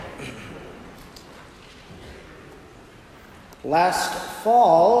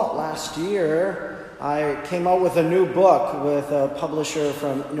Last year, I came out with a new book with a publisher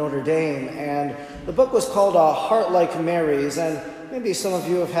from Notre Dame, and the book was called A Heart Like Mary's, and maybe some of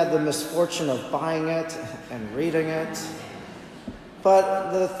you have had the misfortune of buying it and reading it. But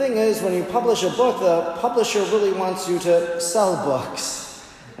the thing is, when you publish a book, the publisher really wants you to sell books.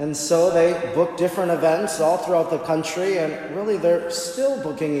 And so they book different events all throughout the country, and really they're still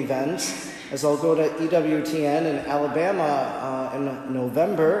booking events, as I'll go to EWTN in Alabama in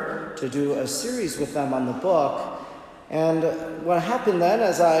November to do a series with them on the book. And what happened then,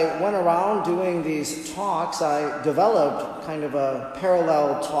 as I went around doing these talks, I developed kind of a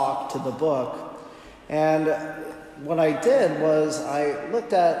parallel talk to the book. And what I did was I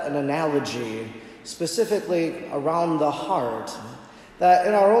looked at an analogy, specifically around the heart, that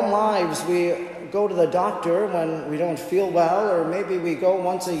in our own lives we go to the doctor when we don't feel well, or maybe we go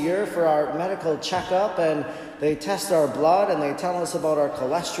once a year for our medical checkup and they test our blood and they tell us about our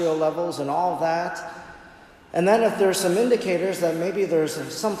cholesterol levels and all that. And then if there's some indicators that maybe there's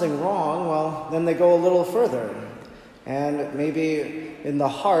something wrong, well, then they go a little further. And maybe in the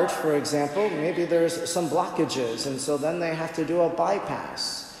heart, for example, maybe there's some blockages, and so then they have to do a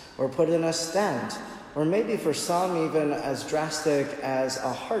bypass or put in a stent, or maybe for some even as drastic as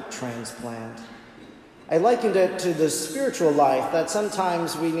a heart transplant. I likened it to the spiritual life, that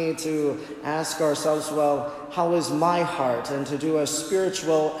sometimes we need to ask ourselves, well, how is my heart? And to do a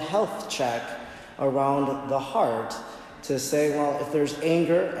spiritual health check around the heart, to say, well, if there's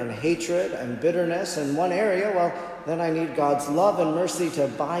anger and hatred and bitterness in one area, well, then I need God's love and mercy to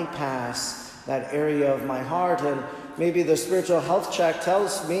bypass that area of my heart. And maybe the spiritual health check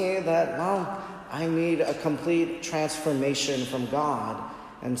tells me that, well, I need a complete transformation from God.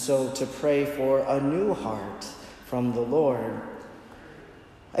 And so to pray for a new heart from the Lord.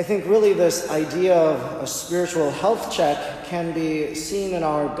 I think really this idea of a spiritual health check can be seen in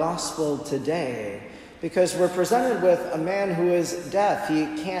our gospel today, because we're presented with a man who is deaf. He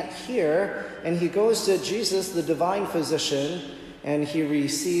can't hear, and he goes to Jesus, the divine physician, and he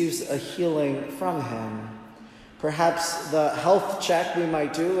receives a healing from him. Perhaps the health check we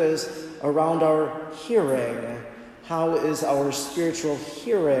might do is around our hearing. How is our spiritual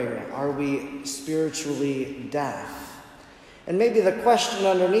hearing? Are we spiritually deaf? And maybe the question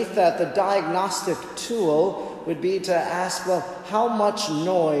underneath that, the diagnostic tool, would be to ask, well, how much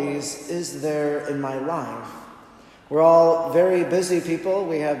noise is there in my life? We're all very busy people.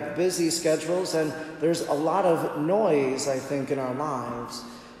 We have busy schedules, and there's a lot of noise, I think, in our lives.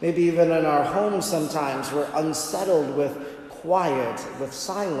 Maybe even in our homes sometimes we're unsettled with quiet, with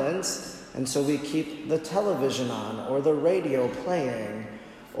silence, and so we keep the television on or the radio playing,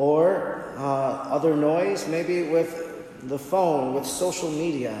 or other noise, maybe with the phone, with social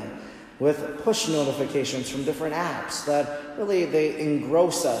media, with push notifications from different apps that really they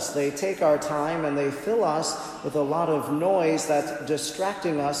engross us. They take our time and they fill us with a lot of noise that's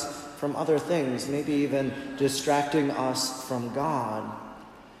distracting us from other things, maybe even distracting us from God.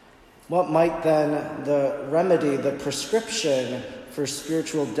 What might then the remedy, the prescription for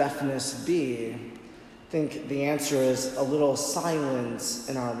spiritual deafness be? I think the answer is a little silence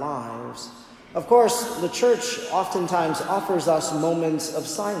in our lives. Of course, the church oftentimes offers us moments of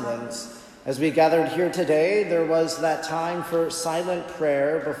silence. As we gathered here today, there was that time for silent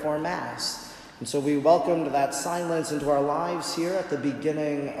prayer before Mass. And so we welcomed that silence into our lives here at the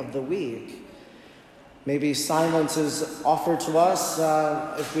beginning of the week. Maybe silence is offered to us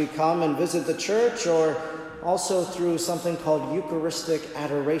if we come and visit the church, or also through something called Eucharistic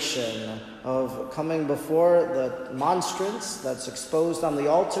adoration, of coming before the monstrance that's exposed on the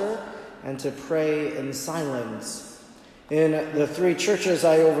altar and to pray in silence. In the 3 churches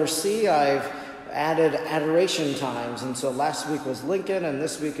I oversee, I've added adoration times. And so last week was Lincoln, and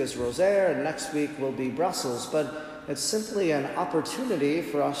this week is Rosaire, and next week will be Brussels. But it's simply an opportunity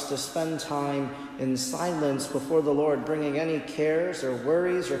for us to spend time in silence before the Lord, bringing any cares or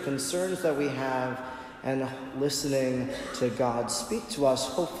worries or concerns that we have, and listening to God speak to us,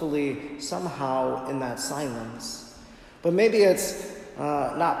 hopefully somehow in that silence. But maybe it's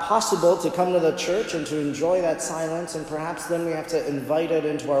not possible to come to the church and to enjoy that silence, and perhaps then we have to invite it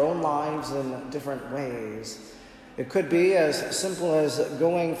into our own lives in different ways. It could be as simple as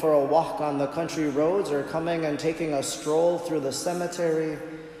going for a walk on the country roads, or coming and taking a stroll through the cemetery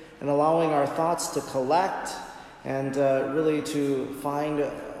and allowing our thoughts to collect and really to find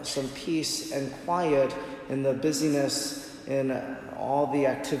some peace and quiet in the busyness in all the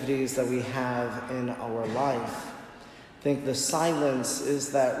activities that we have in our life. I think the silence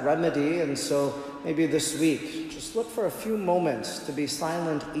is that remedy, and so maybe this week, just look for a few moments to be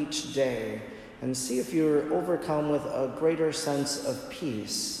silent each day and see if you're overcome with a greater sense of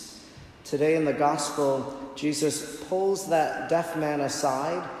peace. Today in the gospel, Jesus pulls that deaf man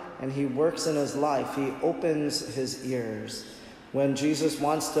aside and he works in his life. He opens his ears. When Jesus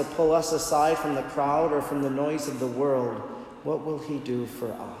wants to pull us aside from the crowd or from the noise of the world, what will he do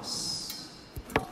for us?